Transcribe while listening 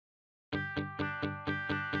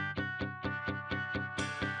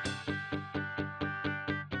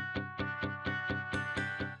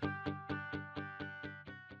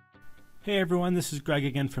Hey everyone, this is Greg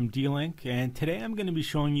again from D-Link, and today I'm going to be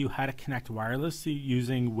showing you how to connect wirelessly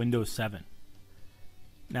using Windows 7.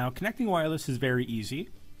 Now, connecting wireless is very easy.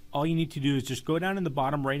 All you need to do is just go down in the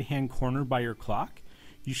bottom right hand corner by your clock.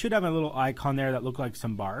 You should have a little icon there that look like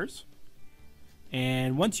some bars.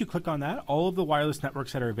 And once you click on that, all of the wireless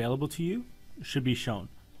networks that are available to you should be shown.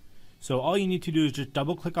 So all you need to do is just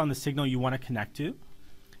double click on the signal you want to connect to.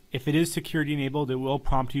 If it is security enabled, it will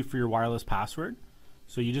prompt you for your wireless password.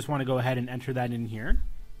 So you just want to go ahead and enter that in here.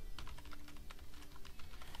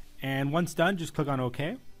 And once done, just click on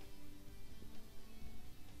OK.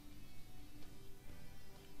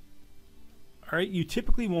 Alright, you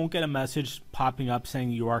typically won't get a message popping up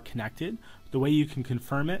saying you are connected. The way you can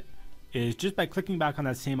confirm it is just by clicking back on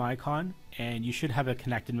that same icon, and you should have a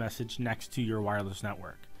connected message next to your wireless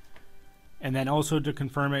network. And then also to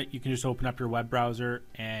confirm it, you can just open up your web browser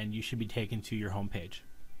and you should be taken to your home page.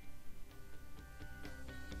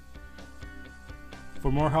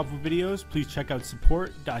 For more helpful videos, please check out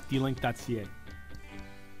support.dlink.ca.